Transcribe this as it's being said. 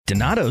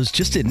Donato's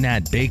just didn't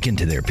add bacon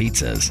to their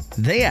pizzas.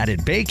 They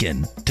added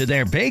bacon to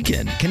their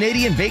bacon.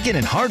 Canadian bacon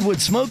and hardwood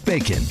smoked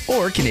bacon.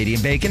 Or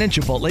Canadian bacon and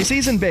Chipotle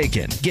seasoned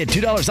bacon. Get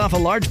 $2 off a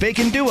large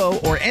bacon duo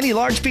or any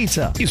large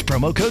pizza. Use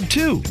promo code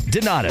 2.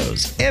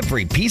 Donato's.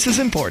 Every piece is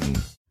important.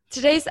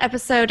 Today's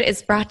episode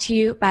is brought to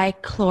you by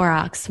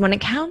Clorox. When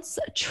it counts,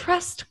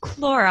 trust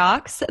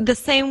Clorox the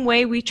same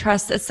way we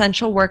trust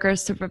essential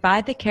workers to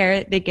provide the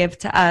care they give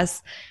to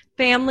us.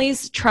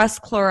 Families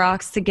trust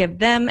Clorox to give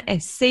them a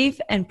safe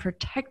and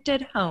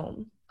protected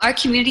home. Our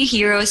community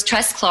heroes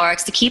trust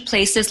Clorox to keep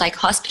places like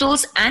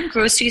hospitals and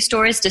grocery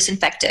stores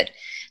disinfected.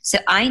 So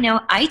I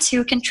know I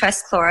too can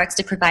trust Clorox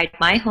to provide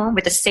my home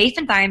with a safe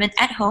environment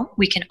at home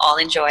we can all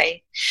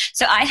enjoy.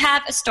 So I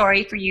have a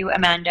story for you,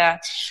 Amanda.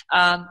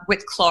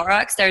 With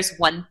Clorox, there's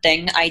one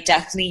thing I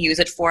definitely use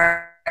it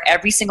for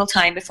every single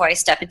time before I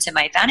step into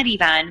my vanity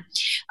van.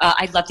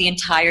 I love the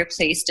entire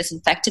place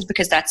disinfected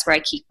because that's where I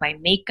keep my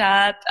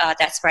makeup.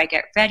 That's where I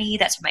get ready.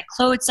 That's where my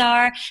clothes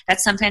are.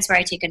 That's sometimes where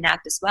I take a nap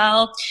as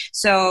well.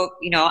 So,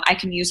 I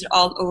can use it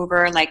all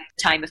over like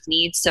time of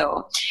need.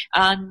 So,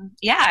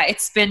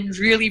 it's been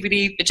really,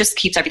 it just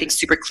keeps everything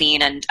super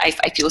clean and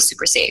I feel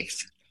super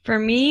safe. For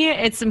me,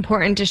 it's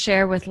important to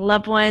share with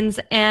loved ones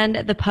and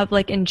the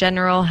public in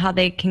general how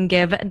they can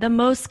give the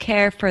most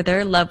care for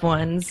their loved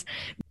ones,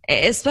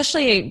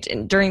 especially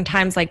during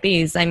times like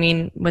these. I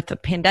mean, with the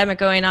pandemic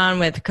going on,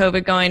 with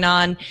COVID going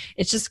on,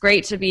 it's just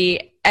great to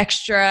be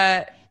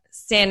extra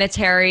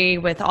sanitary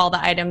with all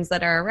the items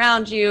that are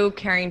around you,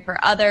 caring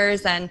for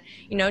others, and,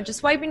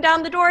 just wiping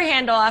down the door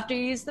handle after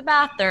you use the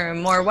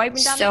bathroom or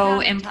wiping down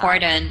so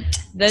important.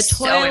 The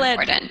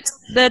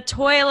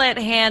toilet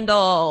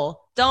handle.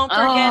 Don't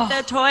forget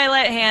the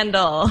toilet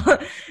handle.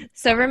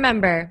 So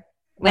remember,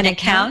 when it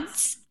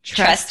counts,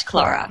 trust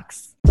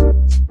Clorox.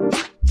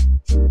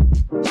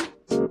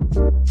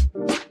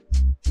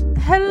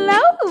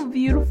 Hello,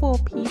 beautiful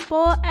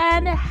people,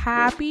 and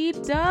happy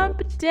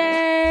dump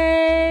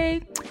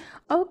day.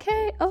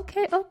 Okay.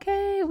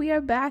 We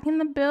are back in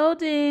the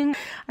building.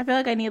 I feel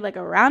like I need like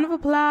a round of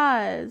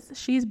applause.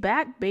 She's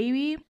back,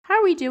 baby. How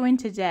are we doing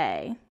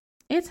today?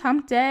 It's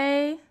hump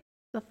day.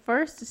 The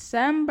 1st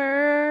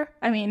December.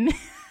 I mean,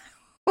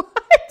 what?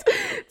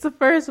 It's the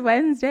first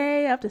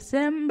Wednesday of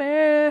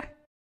December.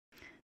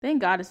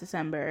 Thank God it's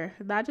December.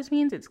 That just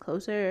means it's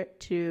closer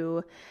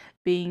to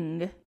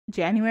being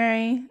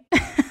January.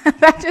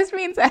 That just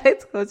means that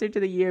it's closer to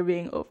the year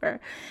being over. And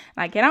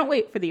I cannot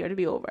wait for the year to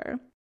be over.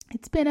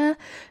 It's been a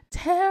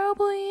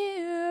terrible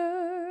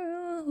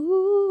year.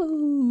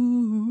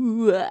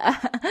 Ooh.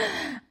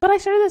 But I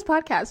started this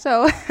podcast,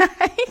 so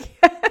I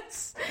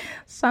guess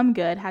some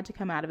good had to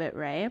come out of it,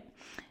 right?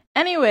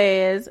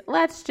 Anyways,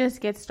 let's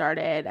just get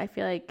started. I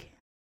feel like,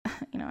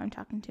 I'm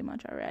talking too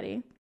much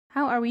already.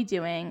 How are we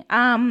doing?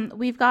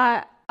 We've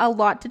got a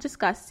lot to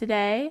discuss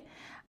today.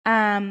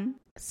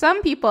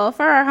 Some people,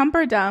 for our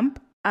humper dump,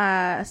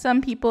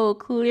 some people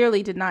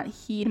clearly did not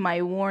heed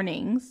my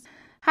warnings.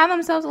 Had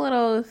themselves a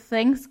little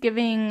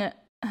Thanksgiving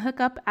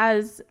hookup,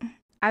 as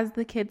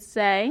the kids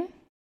say,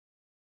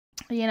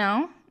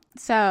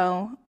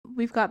 So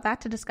we've got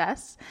that to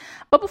discuss.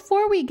 But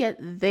before we get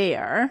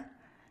there,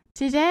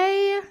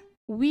 today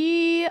I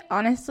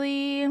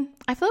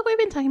feel like we've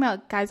been talking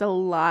about guys a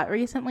lot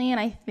recently, and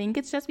I think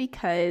it's just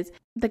because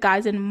the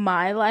guys in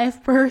my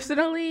life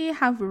personally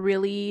have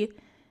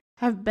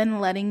been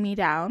letting me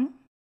down.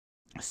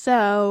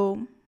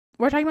 So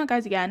we're talking about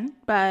guys again,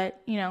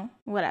 but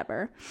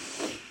whatever.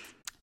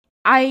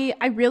 I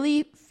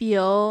really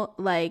feel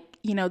like,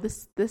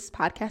 this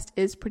podcast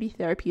is pretty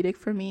therapeutic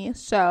for me.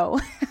 So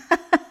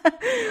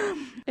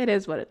it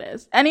is what it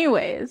is.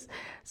 Anyways,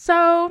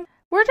 so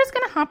we're just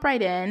going to hop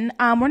right in.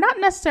 We're not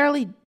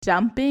necessarily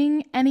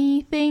dumping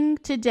anything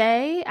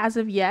today as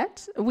of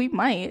yet. We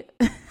might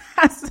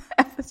as the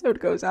episode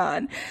goes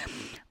on.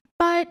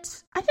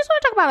 But I just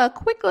want to talk about a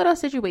quick little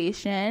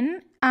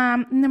situation,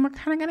 and then we're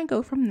kind of going to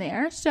go from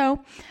there.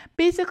 So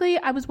basically,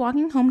 I was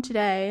walking home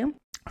today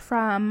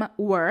from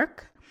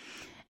work,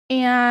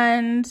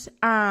 and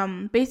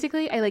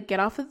basically, I get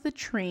off of the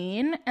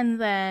train, and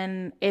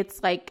then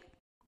it's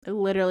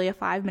literally a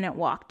 5-minute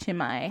walk to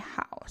my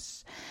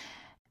house.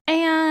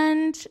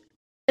 And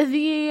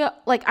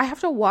I have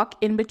to walk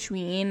in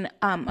between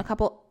a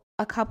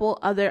couple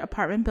other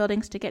apartment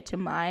buildings to get to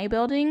my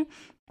building.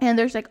 And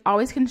there's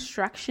always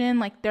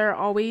construction. They're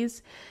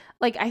always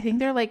I think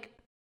they're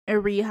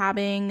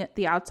rehabbing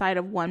the outside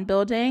of one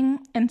building.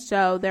 And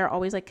so there are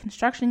always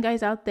construction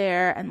guys out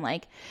there and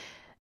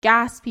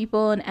gas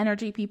people and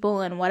energy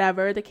people and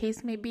whatever the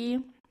case may be.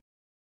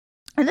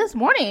 And this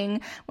morning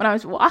when I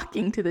was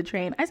walking to the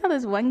train, I saw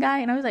this one guy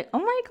and I was like, oh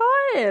my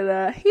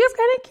God, he was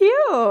kind of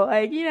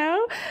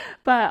cute,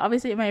 But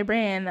obviously in my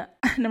brain,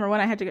 number one,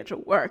 I had to get to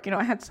work,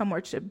 I had somewhere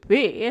to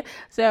be.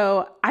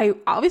 So I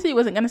obviously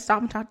wasn't going to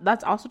stop and talk.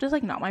 That's also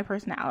just not my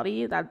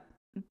personality. That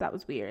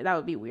was weird. That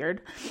would be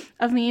weird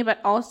of me. But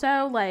also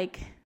I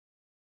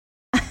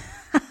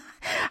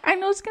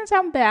know it's going to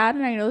sound bad,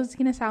 and I know it's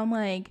going to sound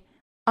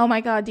oh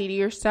my God, Didi,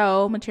 you're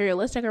so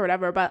materialistic or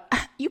whatever. But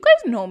you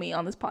guys know me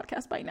on this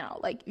podcast by now.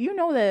 Like, you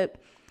know that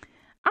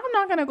I'm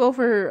not going to go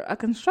for a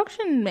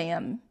construction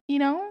man, you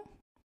know?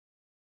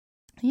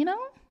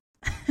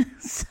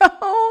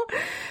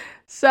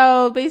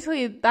 So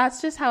basically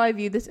that's just how I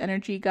view this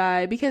energy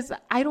guy, because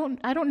I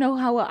don't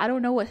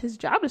know what his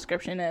job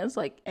description is,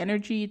 like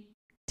energy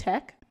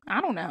tech.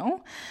 I don't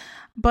know.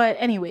 But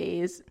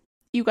anyways,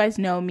 you guys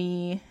know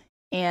me,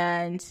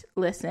 and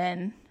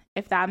listen,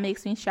 if that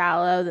makes me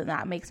shallow, then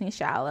that makes me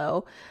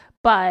shallow.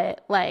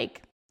 But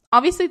like,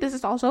 obviously this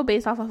is also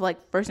based off of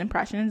like first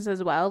impressions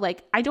as well.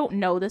 Like, I don't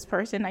know this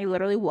person. I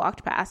literally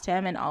walked past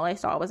him and all I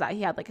saw was that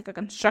he had like a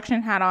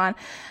construction hat on.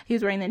 He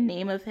was wearing the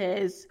name of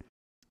his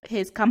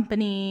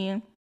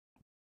company.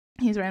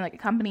 He's wearing like a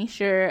company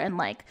shirt and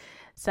like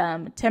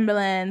some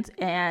Timberlands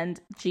and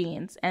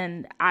jeans.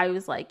 And I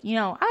was like,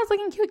 I was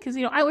looking cute because,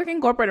 I work in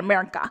corporate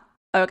America.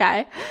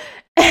 Okay.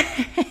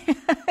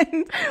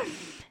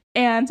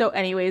 And so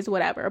anyways,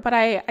 whatever. But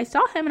I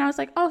saw him and I was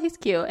like, oh, he's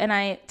cute. And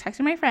I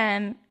texted my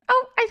friend.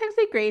 Oh, I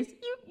texted Grace.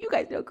 You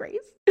guys know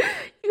Grace.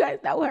 You guys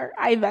know her.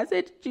 I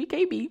messaged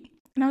GKB.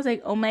 And I was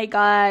like, oh my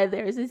God,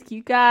 there's this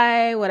cute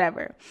guy,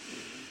 whatever.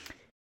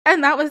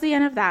 And that was the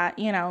end of that,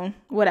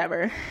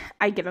 whatever.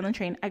 I get on the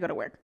train. I go to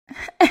work.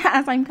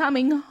 As I'm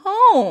coming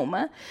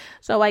home.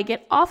 So I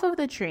get off of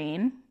the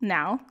train.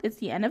 Now, it's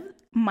the end of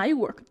my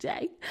work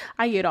day.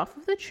 I get off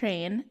of the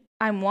train.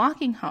 I'm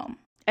walking home.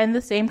 And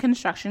the same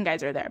construction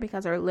guys are there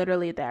because they're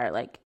literally there.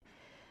 Like,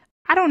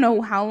 I don't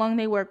know how long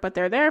they work, but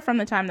they're there from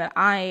the time that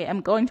I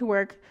am going to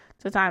work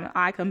to the time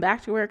I come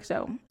back to work.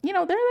 So,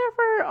 they're there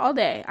for all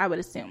day, I would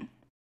assume.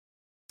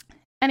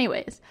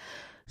 Anyways,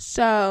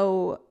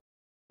 so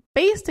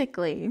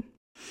basically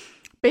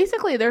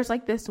there's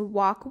like this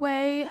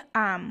walkway,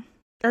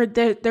 or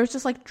there's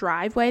just like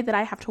driveway that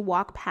I have to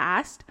walk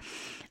past,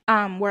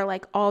 where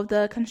like all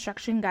the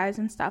construction guys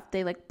and stuff,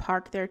 they like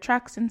park their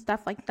trucks and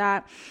stuff like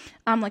that.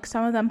 Like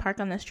some of them park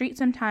on the street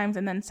sometimes,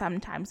 and then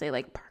sometimes they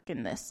like park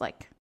in this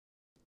like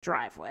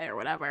driveway or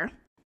whatever.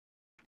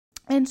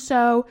 And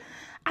so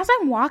as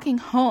I'm walking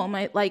home,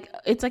 it's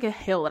like a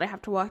hill that I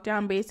have to walk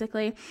down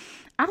basically.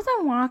 As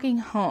I'm walking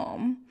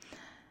home,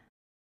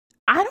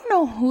 I don't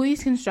know who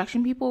these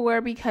construction people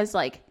were, because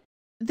like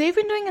they've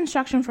been doing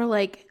construction for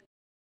like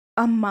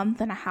a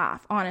month and a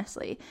half,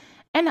 honestly.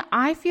 And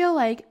I feel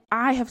like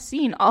I have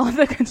seen all of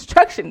the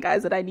construction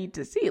guys that I need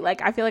to see.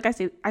 Like, I feel like I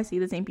see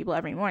the same people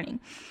every morning.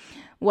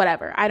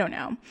 Whatever. I don't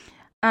know.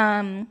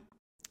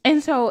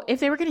 And so if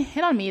they were going to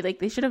hit on me, like,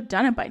 they should have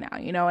done it by now.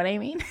 You know what I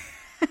mean?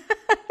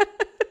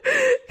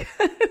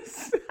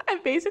 Because I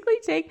basically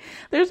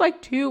there's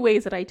like two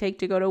ways that I take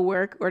to go to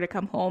work or to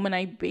come home. And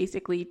I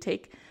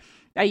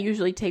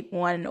usually take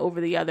one over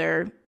the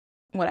other,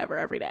 whatever,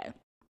 every day.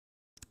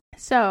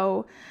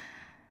 So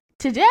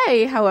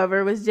today,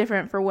 however, was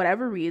different for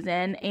whatever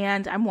reason,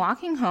 and I'm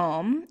walking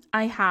home.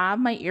 I have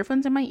my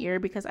earphones in my ear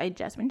because I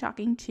just been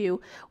talking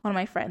to one of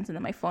my friends, and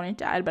then my phone had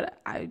died,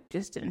 but I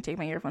just didn't take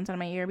my earphones out of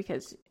my ear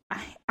because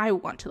I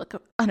want to look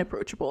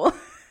unapproachable.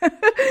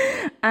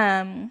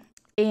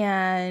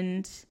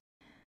 And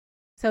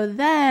so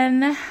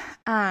then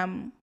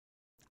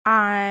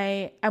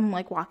I am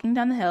like walking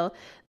down the hill.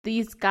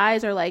 These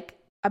guys are like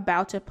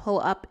about to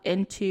pull up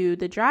into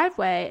the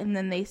driveway, and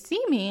then they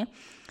see me,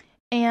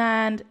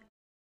 and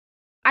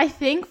I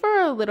think for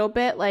a little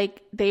bit,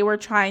 like, they were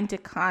trying to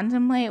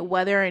contemplate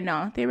whether or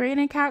not they were going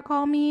to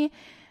catcall me.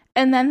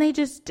 And then they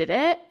just did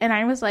it. And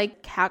I was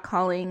like,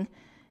 catcalling,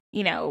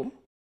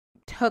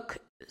 took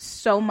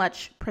so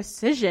much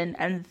precision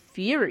and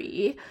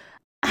theory.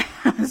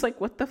 I was like,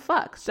 what the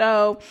fuck?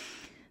 So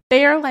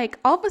they are like,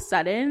 all of a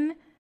sudden,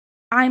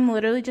 I'm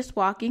literally just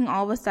walking.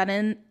 All of a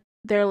sudden,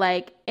 they're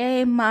like,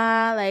 hey,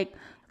 ma, like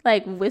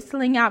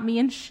whistling at me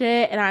and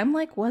shit. And I'm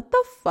like, what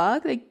the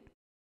fuck? Like,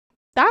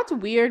 that's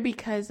weird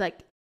because,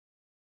 like,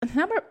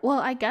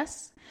 I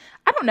guess,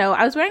 I don't know.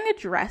 I was wearing a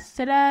dress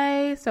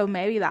today, so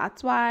maybe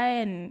that's why.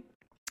 And,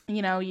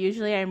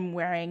 usually I'm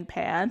wearing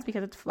pants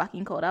because it's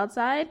fucking cold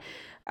outside.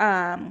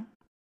 But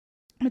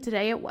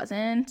today it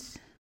wasn't.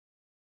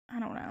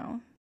 I don't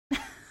know.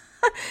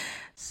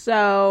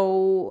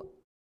 So,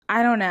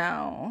 I don't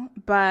know.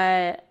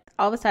 But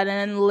all of a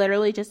sudden,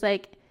 literally just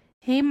like,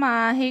 hey,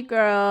 ma, hey,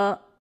 girl,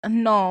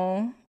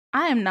 no.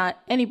 I am not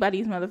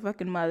anybody's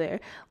motherfucking mother.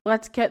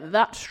 Let's get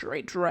that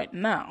straight right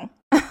now.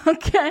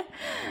 Okay?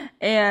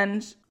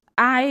 And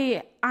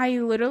I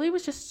literally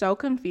was just so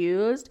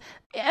confused.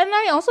 And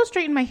I also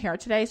straightened my hair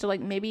today. So, like,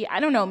 maybe, I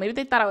don't know. Maybe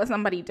they thought I was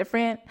somebody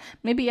different.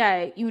 Maybe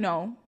I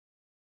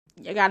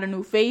got a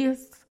new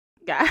face.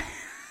 I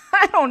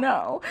don't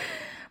know.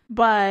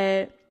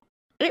 But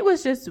it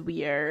was just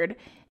weird.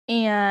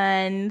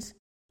 And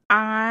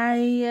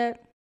I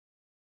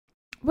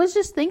was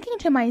just thinking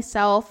to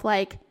myself,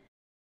 like,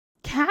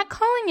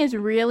 catcalling is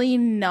really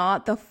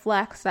not the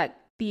flex that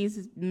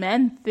these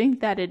men think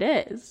that it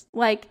is.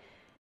 Like,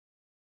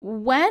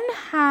 when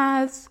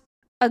has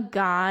a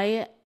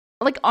guy,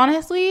 like,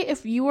 honestly,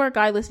 if you are a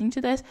guy listening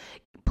to this,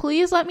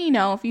 please let me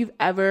know if you've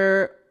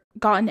ever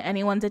gotten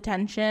anyone's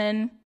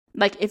attention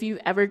Like, if you've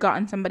ever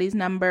gotten somebody's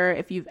number,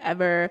 if you've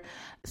ever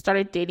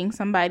started dating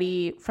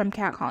somebody from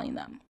catcalling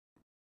them.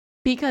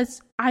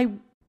 Because I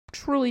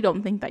truly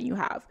don't think that you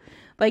have.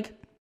 Like,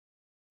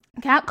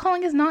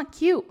 catcalling is not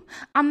cute.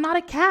 I'm not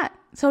a cat,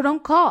 so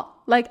don't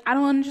call. Like, I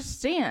don't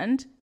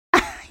understand.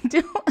 I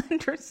don't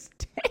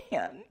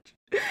understand.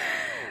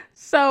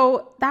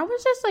 So that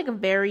was just like a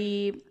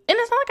very, and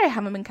it's not like I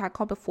haven't been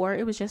catcalled before.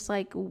 It was just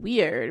like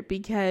weird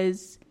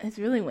because it's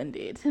really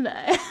windy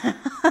today.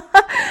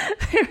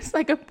 There's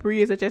like a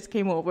breeze that just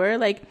came over,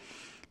 like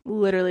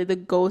literally the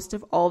ghost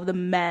of all of the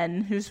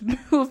men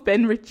who've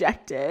been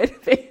rejected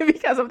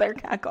because of their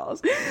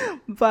catcalls.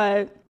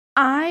 But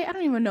I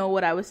don't even know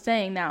what I was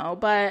saying now,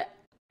 but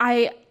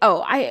this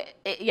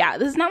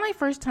is not my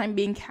first time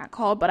being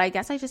catcalled, but I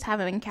guess I just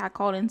haven't been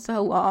catcalled in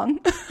so long.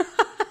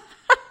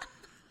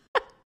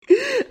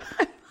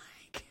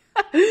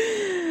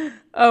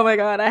 Oh my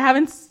god, I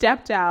haven't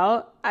stepped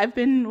out. I've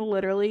been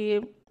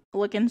literally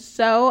looking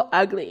so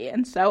ugly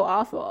and so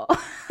awful.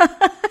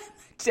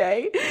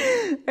 Day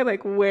I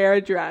like wear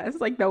a dress.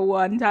 Like the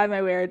one time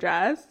I wear a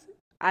dress,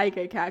 I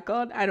get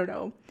catcalled. I don't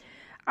know.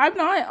 I'm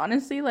not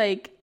honestly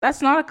like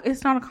it's not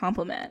a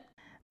compliment.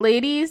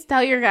 Ladies,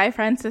 tell your guy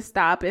friends to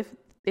stop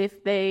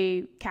if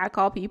they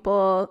catcall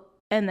people,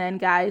 and then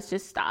guys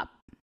just stop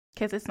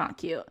because it's not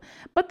cute.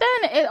 But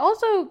then it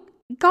also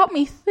got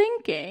me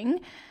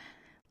thinking,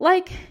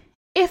 like,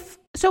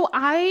 so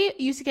I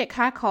used to get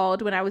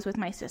catcalled when I was with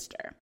my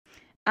sister,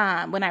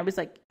 when I was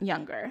like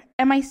younger,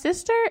 and my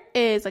sister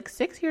is like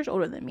 6 years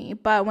older than me,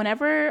 but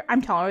whenever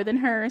I'm taller than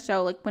her,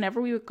 so like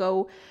whenever we would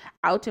go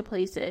out to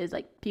places,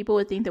 like people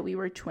would think that we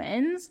were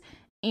twins,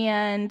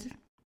 and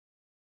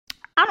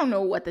I don't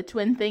know what the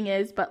twin thing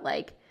is, but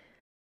like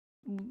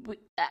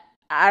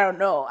I don't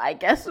know, I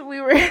guess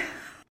we were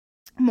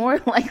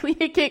more likely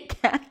to get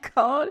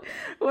catcalled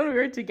when we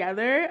were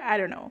together. I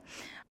don't know.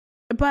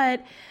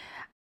 But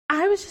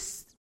I was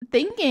just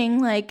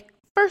thinking, like,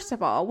 first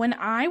of all, when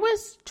I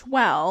was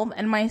 12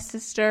 and my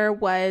sister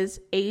was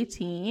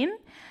 18,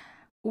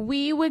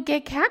 we would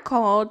get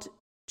catcalled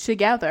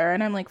together.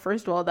 And I'm like,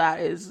 first of all, that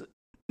is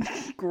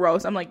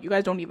gross. I'm like, you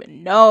guys don't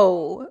even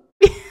know.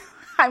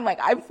 I'm like,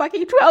 I'm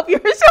fucking 12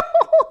 years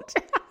old.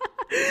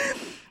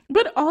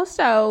 But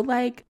also,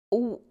 like,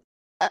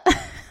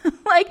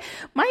 like,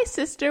 my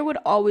sister would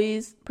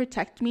always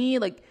protect me.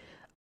 Like,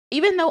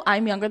 even though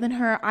I'm younger than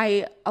her,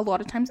 I a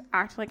lot of times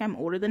act like I'm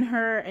older than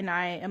her, and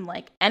I am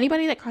like,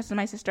 anybody that crosses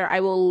my sister, I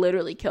will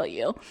literally kill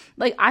you.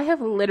 Like, I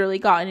have literally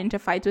gotten into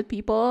fights with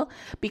people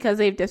because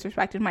they've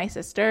disrespected my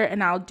sister,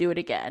 and I'll do it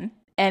again.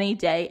 Any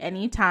day,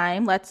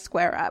 anytime, let's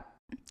square up.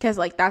 Because,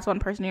 like, that's one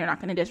person you're not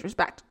going to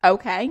disrespect,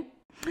 okay?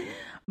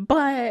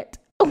 But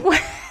when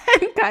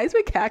guys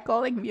would catcall,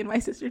 like, me and my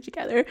sister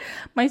together,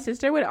 my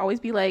sister would always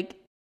be like,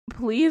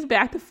 please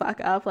back the fuck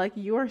up. Like,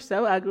 you are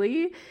so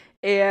ugly.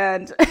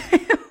 And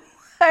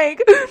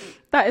like,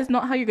 that is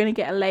not how you're gonna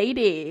get a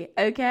lady,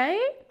 okay?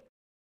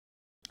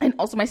 And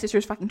also, my sister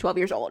is fucking 12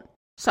 years old,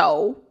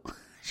 so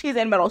she's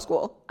in middle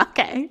school.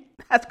 Okay,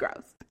 that's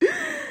gross.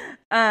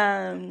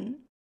 And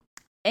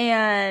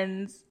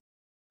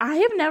I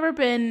have never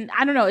been,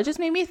 I don't know, it just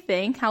made me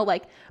think how,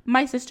 like,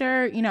 my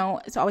sister, you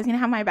know, is always gonna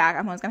have my back.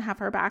 I'm always gonna have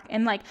her back.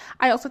 And, like,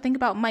 I also think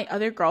about my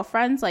other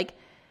girlfriends. Like,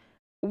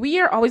 we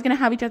are always gonna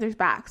have each other's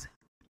backs.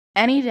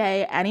 Any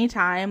day,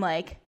 anytime.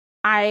 Like,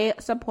 I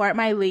support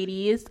my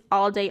ladies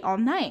all day, all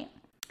night.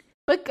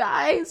 But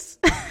guys,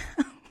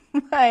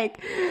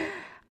 like,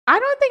 I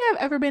don't think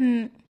I've ever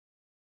been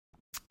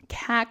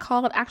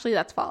catcalled. Actually,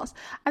 that's false.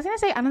 I was going to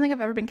say, I don't think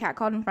I've ever been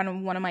catcalled in front of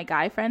one of my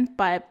guy friends,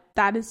 but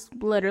that is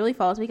literally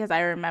false because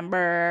I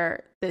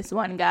remember this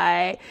one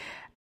guy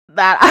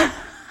that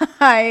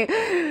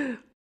I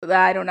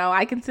don't know.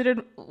 I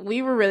considered,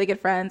 we were really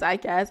good friends, I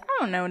guess. I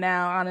don't know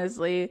now,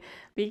 honestly,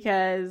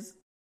 because,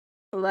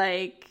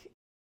 like,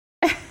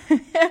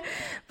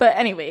 but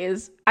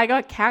anyways, I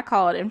got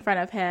catcalled in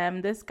front of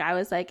him. This guy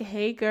was like,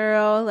 hey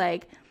girl,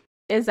 like,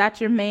 is that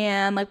your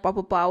man? Like, blah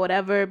blah blah,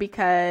 whatever,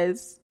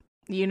 because,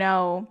 you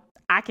know,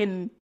 I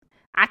can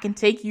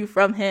take you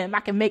from him.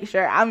 I can make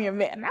sure I'm your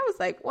man. And I was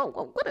like,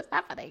 whoa, what is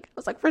happening? I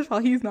was like, first of all,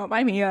 he's not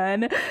my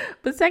man,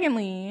 but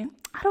secondly,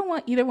 I don't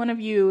want either one of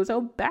you,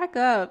 so back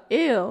up.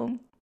 Ew.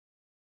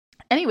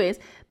 Anyways,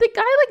 the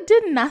guy, like,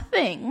 did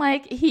nothing.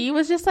 Like, he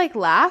was just, like,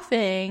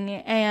 laughing,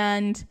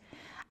 and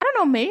I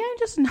don't know, maybe I'm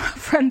just not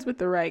friends with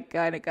the right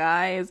kind of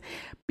guys,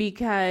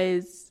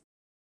 because,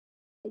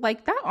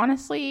 like, that,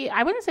 honestly,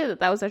 I wouldn't say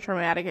that was a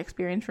traumatic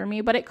experience for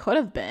me, but it could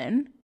have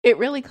been. It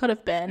really could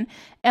have been.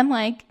 And,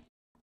 like,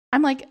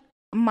 I'm like,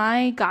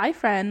 my guy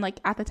friend, like,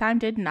 at the time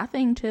did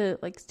nothing to,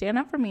 like, stand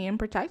up for me and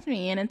protect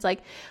me. And it's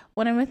like,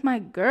 when I'm with my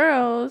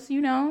girls,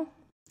 you know,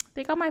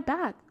 they got my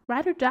back.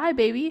 Ride or die,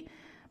 baby.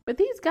 But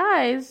these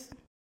guys,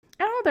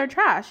 I don't know, they're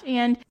trash.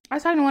 And I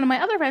was talking to one of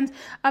my other friends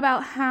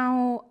about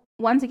how,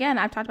 once again,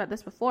 I've talked about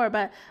this before,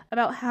 but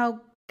about how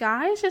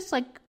guys just,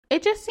 like,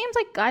 it just seems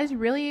like guys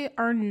really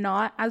are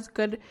not as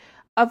good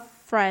of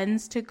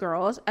friends to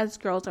girls as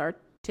girls are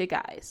to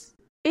guys.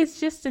 It's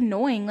just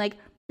annoying. Like,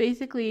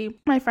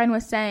 basically, my friend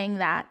was saying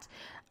that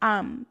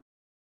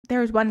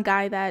there's one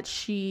guy that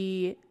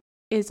she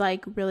is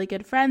like really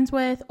good friends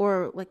with,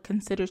 or like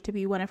considers to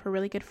be one of her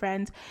really good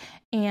friends,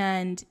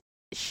 and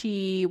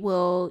she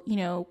will, you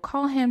know,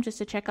 call him just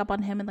to check up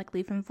on him and like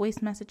leave him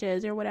voice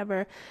messages or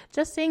whatever,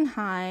 just saying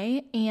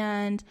hi.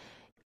 And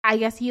I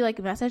guess he like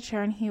messaged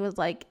her and he was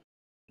like,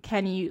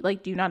 can you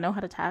like, do you not know how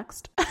to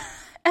text?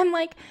 And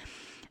like,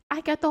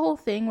 I get the whole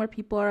thing where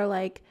people are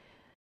like,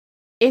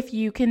 if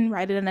you can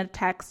write it in a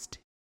text,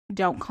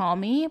 don't call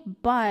me.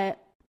 But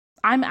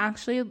I'm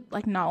actually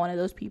like not one of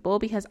those people,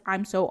 because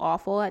I'm so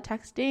awful at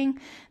texting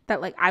that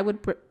like I would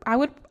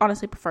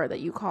honestly prefer that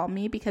you call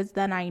me, because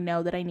then I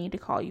know that I need to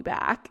call you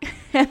back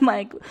and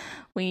like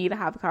we need to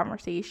have a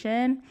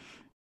conversation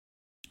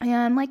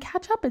and like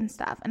catch up and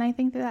stuff. And I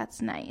think that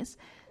that's nice.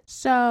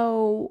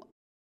 So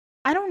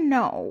I don't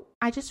know.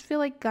 I just feel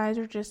like guys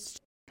are just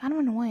kind of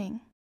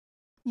annoying.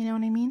 You know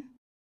what I mean?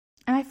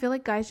 And I feel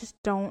like guys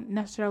just don't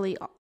necessarily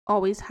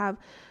always have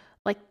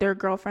like their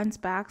girlfriends'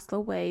 backs the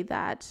way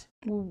that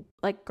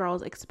like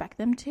girls expect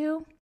them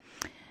to.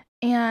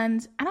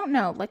 And I don't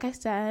know, like I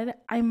said,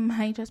 I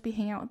might just be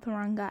hanging out with the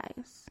wrong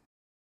guys.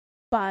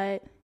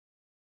 But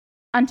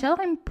until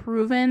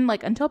proven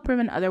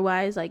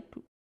otherwise, like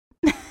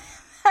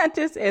that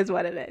just is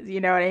what it is.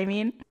 You know what I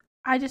mean?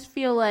 I just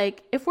feel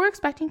like if we're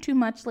expecting too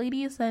much,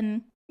 ladies,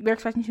 then we're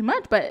expecting too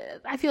much.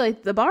 But I feel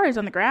like the bar is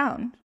on the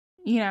ground,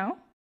 you know?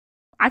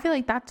 I feel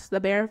like that's the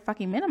bare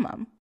fucking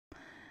minimum.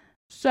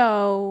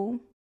 So,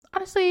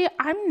 honestly,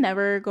 I'm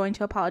never going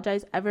to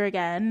apologize ever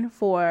again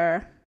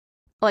for,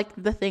 like,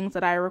 the things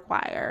that I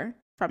require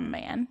from a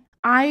man.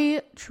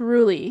 I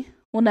truly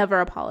will never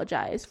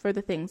apologize for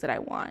the things that I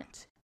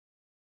want.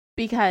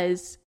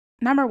 Because,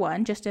 number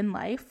one, just in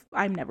life,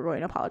 I'm never going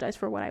to apologize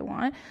for what I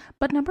want.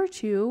 But number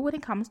two, when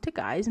it comes to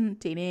guys and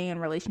dating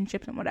and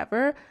relationships and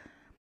whatever,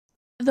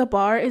 the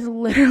bar is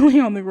literally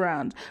on the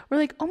ground. We're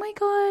like, oh my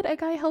God, a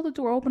guy held the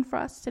door open for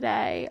us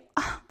today.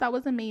 Oh, that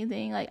was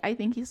amazing. Like, I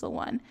think he's the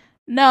one.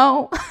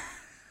 No.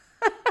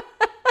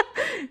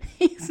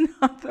 He's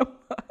not the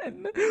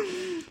one.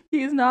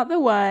 He's not the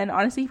one.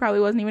 Honestly, he probably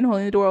wasn't even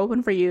holding the door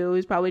open for you.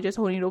 He's probably just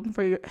holding it open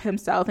for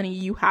himself, and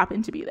you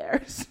happen to be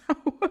there. So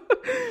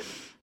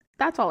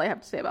that's all I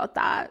have to say about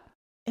that.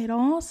 It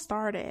all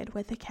started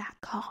with a cat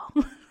call.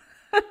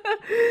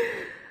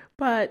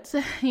 But,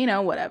 you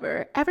know,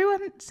 whatever. Everyone,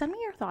 send me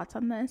your thoughts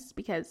on this,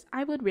 because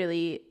I would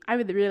really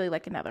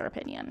like another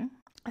opinion.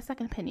 A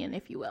second opinion,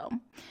 if you will.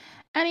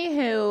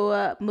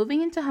 Anywho,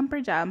 moving into Hump or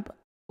Jump,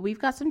 we've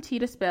got some tea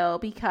to spill,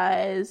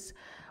 because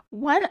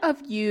one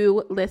of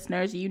you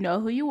listeners, you know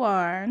who you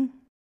are,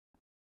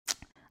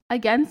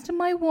 against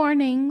my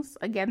warnings,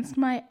 against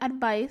my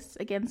advice,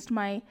 against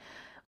my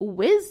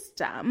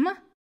wisdom,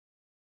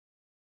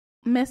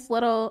 Miss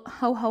Little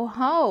Ho Ho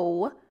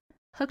Ho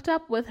hooked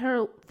up with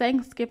her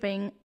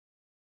Thanksgiving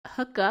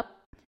hookup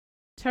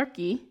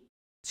turkey.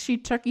 She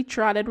turkey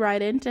trotted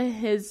right into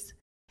his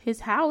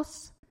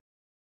house,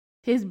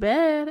 his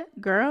bed,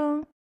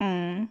 girl.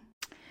 And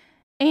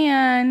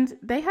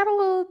they had a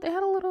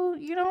little,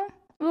 you know,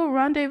 a little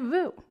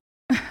rendezvous.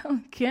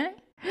 Okay?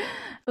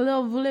 A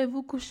little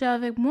voulez-vous coucher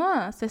avec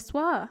moi ce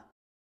soir?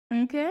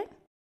 Okay?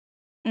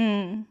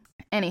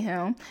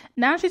 Anywho,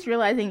 now she's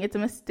realizing it's a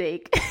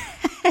mistake.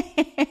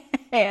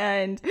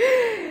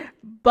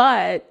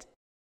 But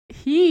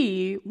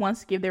he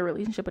wants to give their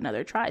relationship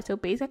another try. So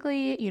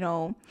basically, you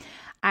know,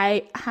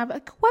 I have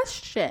a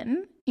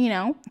question, you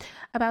know,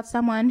 about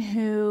someone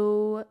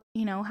who,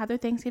 you know, had their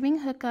Thanksgiving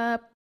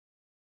hookup,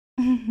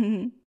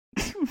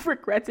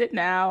 regrets it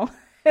now,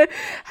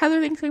 had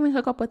their Thanksgiving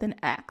hookup with an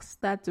ex.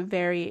 That's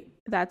very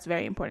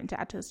important to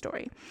add to the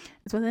story.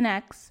 It's with an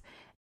ex.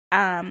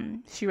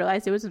 She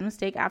realized it was a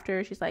mistake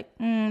after. She's like,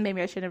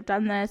 maybe I shouldn't have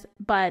done this.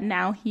 But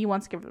now he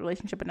wants to give the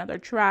relationship another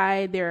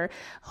try. They're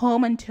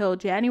home until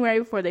January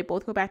before they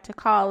both go back to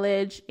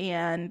college.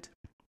 And,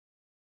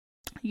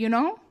 you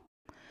know,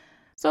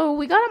 so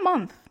we got a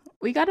month.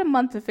 We got a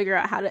month to figure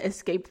out how to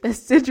escape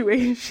this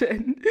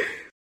situation.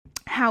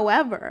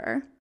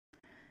 However,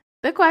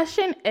 the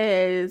question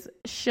is,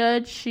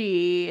 should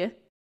she,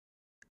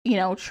 you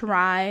know,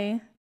 try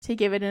to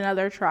give it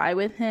another try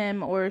with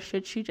him, or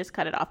should she just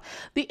cut it off?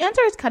 The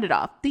answer is cut it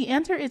off. The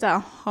answer is a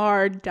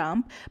hard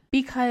dump,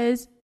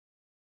 because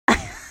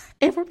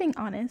if we're being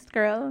honest,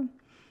 girl,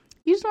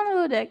 you just want a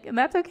little dick, and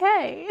that's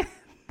okay.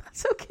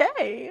 That's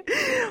okay.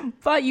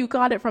 But you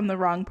got it from the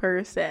wrong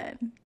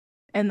person,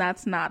 and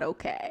that's not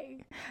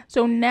okay.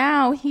 So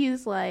now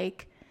he's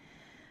like,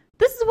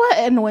 this is what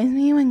annoys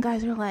me when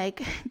guys are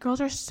like, girls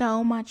are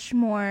so much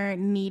more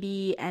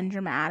needy and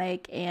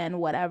dramatic and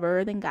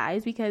whatever than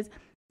guys, because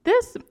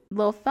this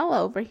little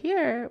fella over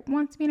here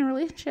wants to be in a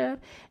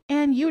relationship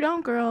and you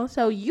don't, girl.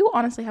 So you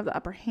honestly have the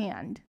upper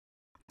hand,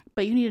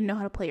 but you need to know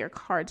how to play your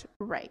cards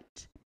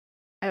right.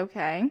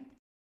 Okay.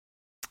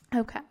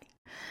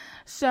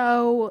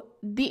 So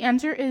the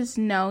answer is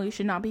no, you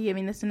should not be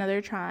giving this another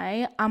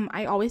try.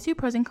 I always do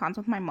pros and cons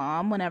with my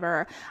mom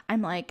whenever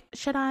I'm like,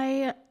 should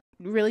I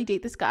really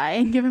date this guy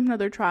and give him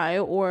another try,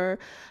 or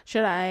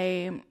should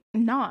I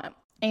not?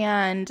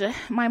 And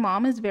my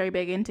mom is very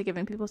big into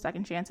giving people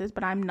second chances,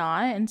 but I'm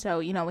not. And so,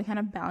 we kind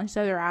of balance each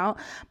other out.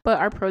 But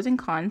our pros and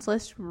cons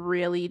list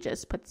really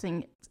just puts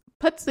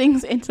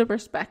things into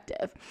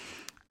perspective.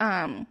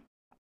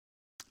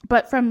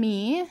 But from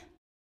me,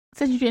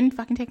 since you didn't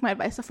fucking take my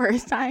advice the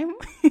first time,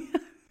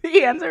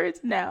 the answer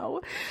is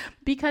no.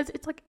 Because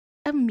it's like,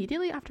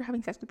 immediately after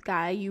having sex with a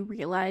guy, you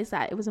realize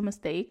that it was a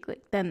mistake,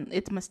 like, then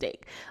it's a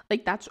mistake.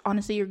 Like, that's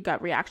honestly your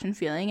gut reaction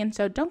feeling. And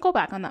so don't go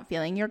back on that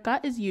feeling. Your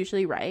gut is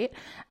usually right.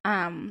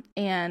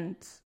 And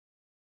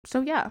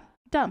so yeah,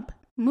 dump.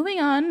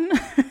 Moving on.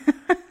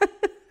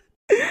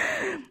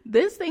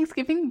 This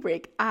Thanksgiving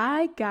break,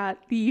 I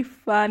got the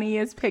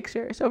funniest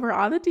picture. So for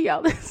all the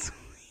DL this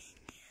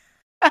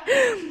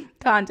week,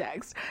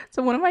 context.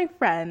 So one of my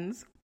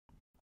friends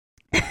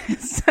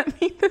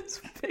sent me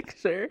this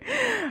picture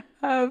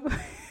of,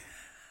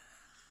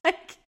 I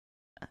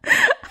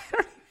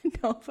don't even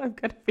know if I'm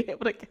going to be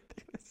able to get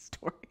through this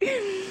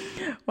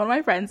story. One of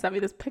my friends sent me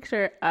this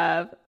picture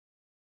of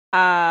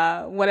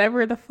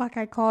whatever the fuck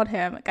I called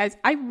him. Guys,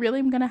 I really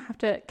am going to have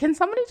to, can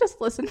somebody just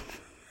listen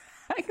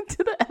back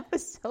to the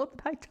episode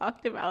that I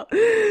talked about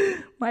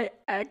my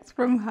ex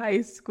from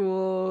high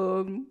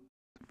school,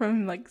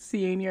 from like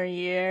senior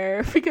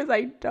year, because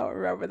I don't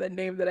remember the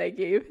name that I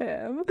gave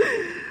him.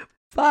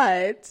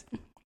 But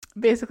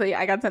basically,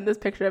 I got sent this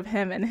picture of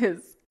him and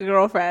his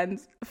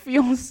girlfriend's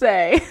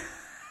fiance,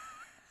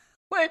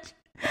 which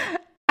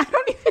I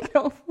don't even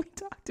know if we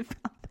talked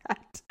about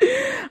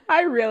that.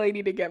 I really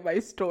need to get my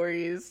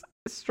stories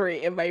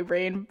straight in my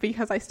brain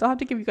because I still have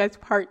to give you guys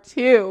part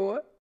 2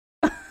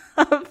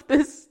 of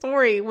this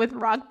story with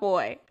Rock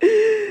Boy.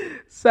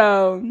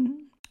 So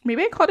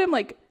maybe I called him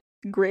like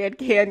Grand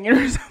Canyon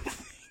or something.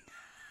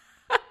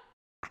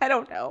 I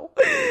don't know.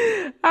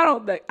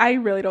 I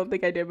really don't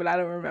think I did, but I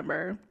don't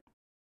remember.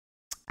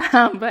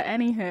 But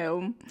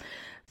anywho,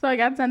 so I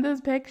got sent this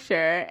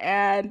picture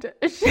and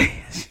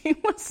she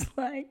was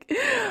like,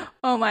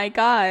 oh my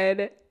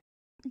God,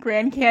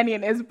 Grand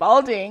Canyon is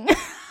balding. And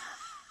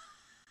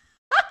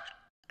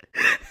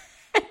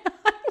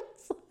I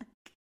was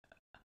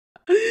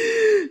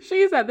like,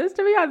 she said this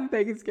to me on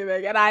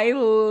Thanksgiving and I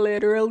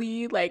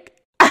literally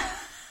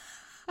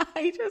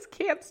I just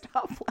can't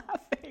stop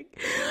laughing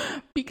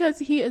because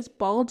he is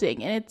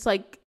balding and it's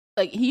like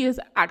he is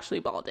actually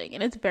balding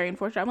and it's very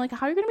unfortunate. I'm like,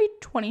 how are you going to be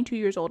 22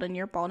 years old and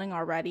you're balding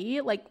already?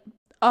 Like,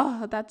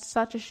 oh, that's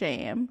such a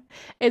shame.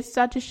 It's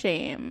such a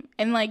shame.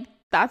 And like,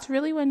 that's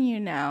really when you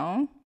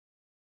know.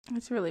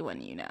 It's really when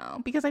you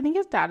know because I think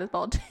his dad is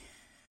bald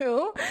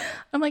too.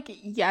 I'm like,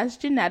 yes,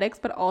 genetics,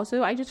 but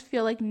also I just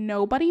feel like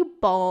nobody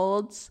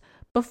balds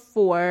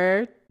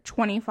before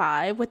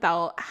 25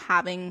 without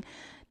having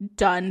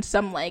done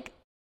some like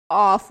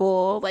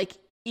awful, like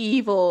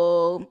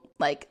evil,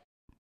 like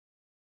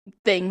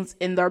things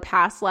in their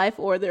past life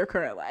or their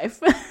current life.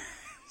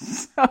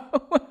 So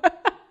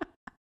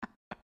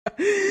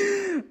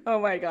oh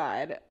my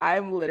God,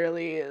 I'm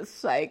literally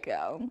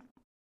psycho.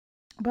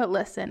 But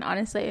listen,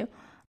 honestly,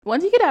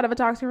 once you get out of a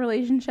toxic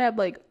relationship,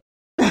 like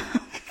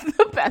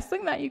the best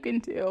thing that you can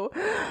do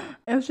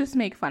is just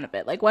make fun of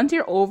it. Like once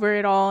you're over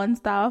it all and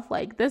stuff,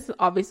 like this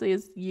obviously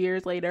is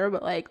years later,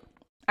 but like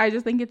I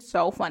just think it's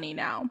so funny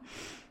now.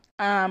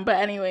 But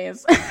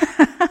anyways,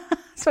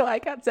 so I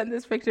got sent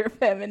this picture of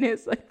him and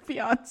his like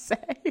fiance.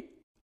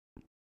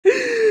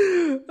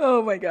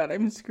 Oh my God,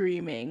 I'm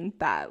screaming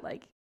that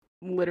like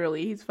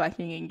literally he's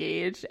fucking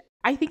engaged.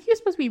 I think he's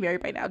supposed to be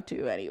married by now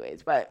too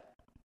anyways, but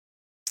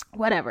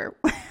whatever.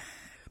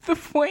 The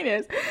point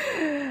is,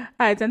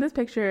 I sent this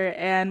picture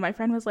and my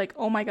friend was like,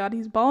 oh my God,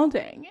 he's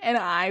balding. And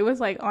I was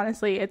like,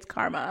 honestly, it's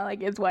karma.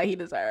 Like, it's what he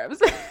deserves.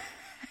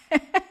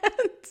 And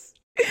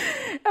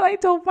I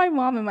told my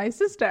mom and my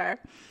sister.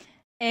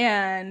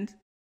 And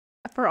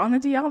for On the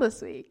DL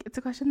this week, it's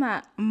a question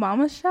that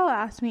Mama Michelle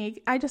asked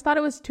me. I just thought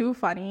it was too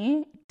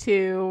funny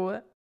to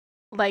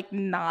like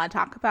not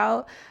talk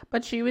about.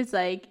 But she was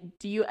like,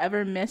 do you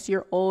ever miss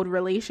your old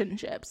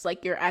relationships,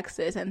 like your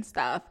exes and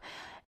stuff?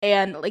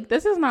 And like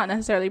this is not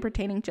necessarily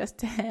pertaining just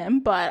to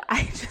him, but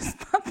I just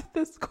thought that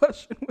this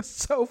question was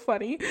so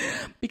funny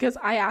because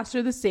I asked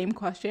her the same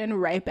question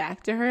right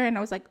back to her and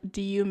I was like,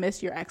 do you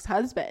miss your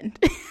ex-husband?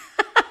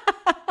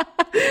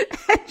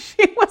 And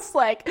she was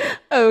like,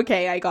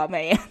 okay, I got my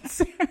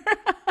answer.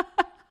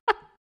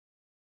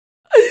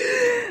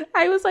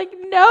 I was like,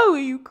 no,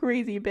 you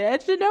crazy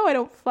bitch. No, I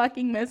don't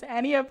fucking miss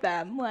any of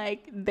them.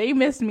 Like, they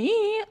miss me.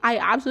 I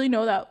absolutely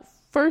know that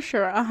for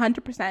sure,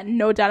 100%.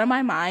 No doubt in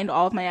my mind,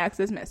 all of my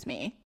exes miss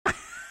me.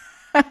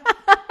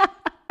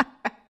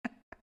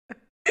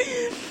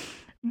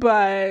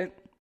 But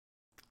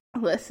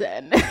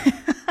listen,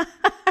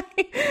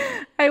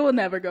 I will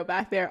never go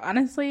back there.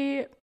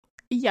 Honestly,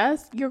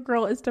 yes, your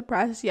girl is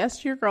depressed.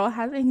 Yes, your girl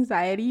has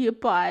anxiety,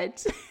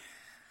 but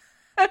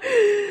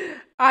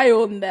I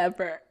will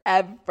never,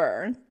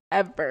 ever,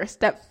 ever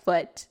step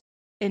foot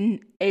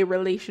in a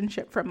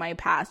relationship from my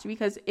past.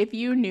 Because if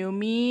you knew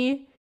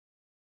me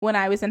when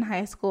I was in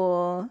high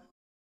school,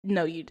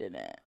 no, you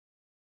didn't.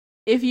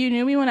 If you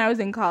knew me when I was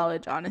in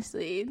college,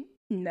 honestly,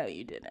 no,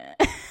 you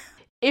didn't.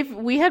 if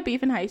we had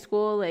beef in high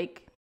school,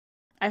 like,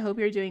 I hope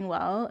you're doing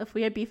well. If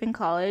we had beef in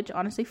college,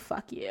 honestly,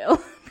 fuck you.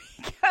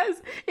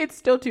 Because it's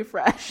still too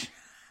fresh.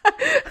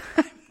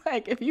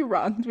 Like, if you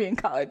wronged me in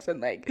college, then,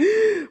 like,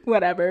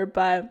 whatever.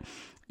 But,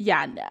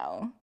 yeah,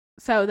 no.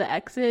 So, the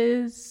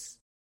exes,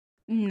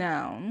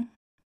 no.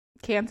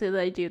 Can't say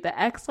that I do. The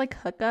ex,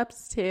 like,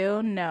 hookups,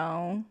 too,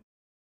 no.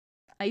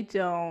 I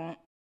don't.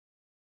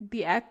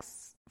 The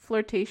ex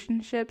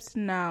flirtationships,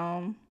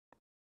 no.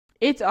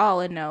 It's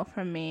all a no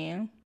from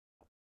me.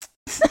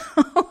 So,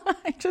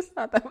 I just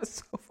thought that was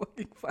so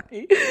fucking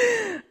funny.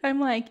 I'm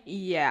like,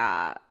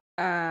 yeah.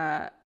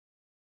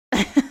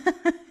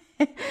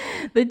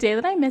 The day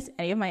that I miss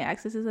any of my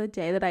exes is a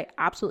day that I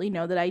absolutely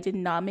know that I did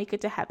not make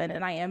it to heaven,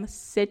 and I am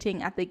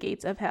sitting at the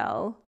gates of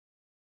hell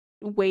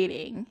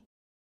waiting.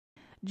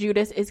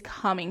 Judas is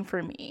coming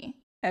for me.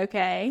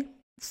 Okay?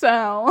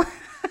 So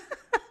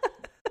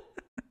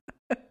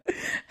I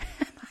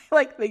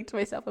like think to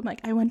myself, I'm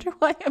like, I wonder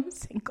why I'm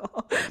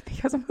single,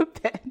 because I'm a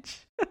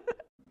bitch.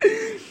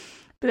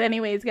 But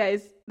anyways,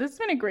 guys, this has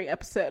been a great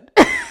episode.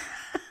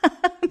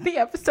 The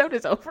episode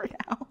is over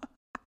now.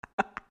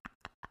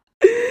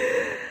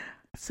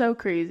 So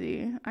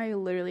crazy. I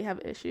literally have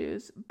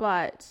issues,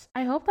 but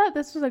I hope that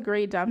this was a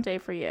great dump day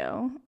for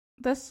you.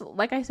 This,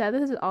 like I said,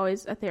 this is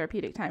always a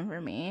therapeutic time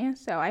for me,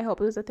 so I hope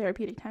it was a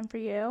therapeutic time for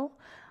you.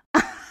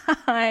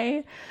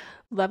 I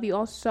love you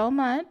all so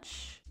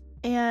much,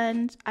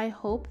 and I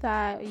hope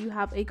that you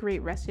have a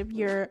great rest of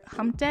your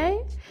hump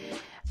day.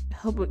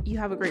 Hope you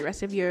have a great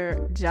rest of your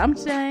dump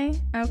day,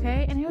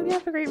 okay? And I hope you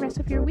have a great rest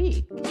of your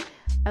week.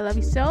 I love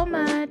you so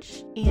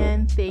much,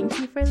 and thank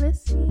you for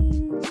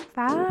listening.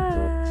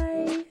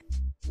 Bye.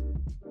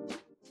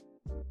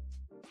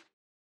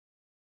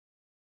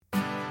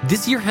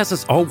 This year has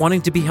us all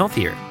wanting to be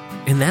healthier,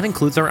 and that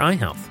includes our eye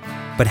health.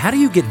 But how do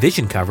you get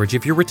vision coverage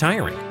if you're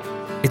retiring?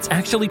 It's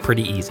actually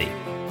pretty easy.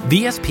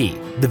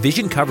 VSP, the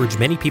vision coverage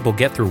many people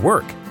get through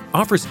work,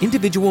 offers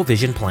individual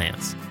vision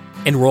plans.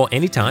 Enroll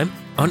anytime,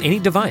 on any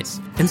device,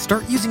 and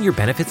start using your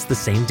benefits the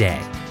same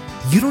day.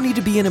 You don't need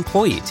to be an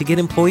employee to get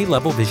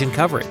employee-level vision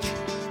coverage.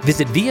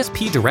 Visit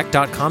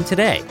VSPDirect.com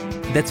today.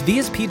 That's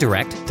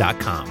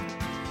VSPDirect.com.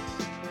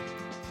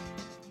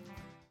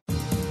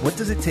 What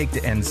does it take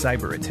to end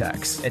cyber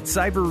attacks? At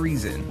Cyber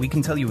Reason, we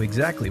can tell you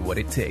exactly what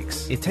it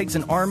takes. It takes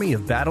an army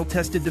of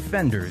battle-tested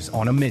defenders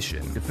on a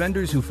mission.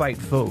 Defenders who fight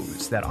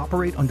foes that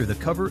operate under the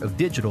cover of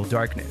digital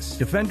darkness.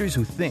 Defenders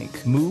who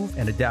think, move,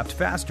 and adapt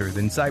faster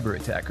than cyber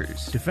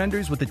attackers.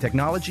 Defenders with the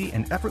technology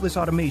and effortless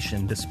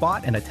automation to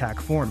spot and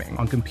attack forming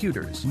on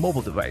computers,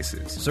 mobile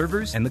devices,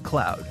 servers, and the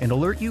cloud, and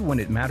alert you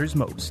when it matters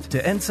most.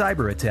 To end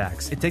cyber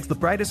attacks, it takes the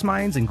brightest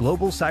minds in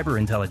global cyber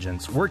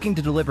intelligence working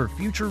to deliver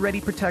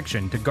future-ready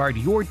protection to guard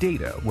your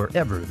data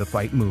wherever the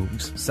fight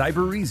moves.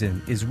 Cyber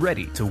Reason is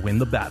ready to win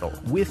the battle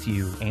with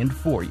you and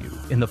for you.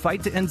 In the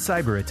fight to end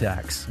cyber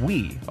attacks,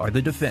 we are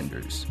the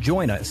defenders.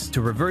 Join us to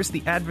reverse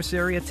the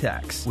adversary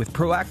attacks with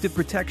proactive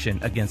protection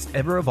against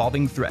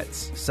ever-evolving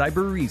threats.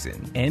 Cyber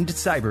Reason. End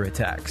cyber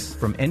attacks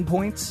from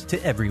endpoints to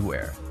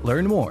everywhere.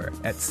 Learn more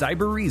at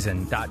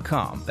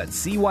cyberreason.com.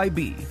 That's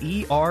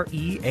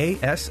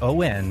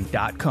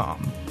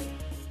CYBEREASON.com.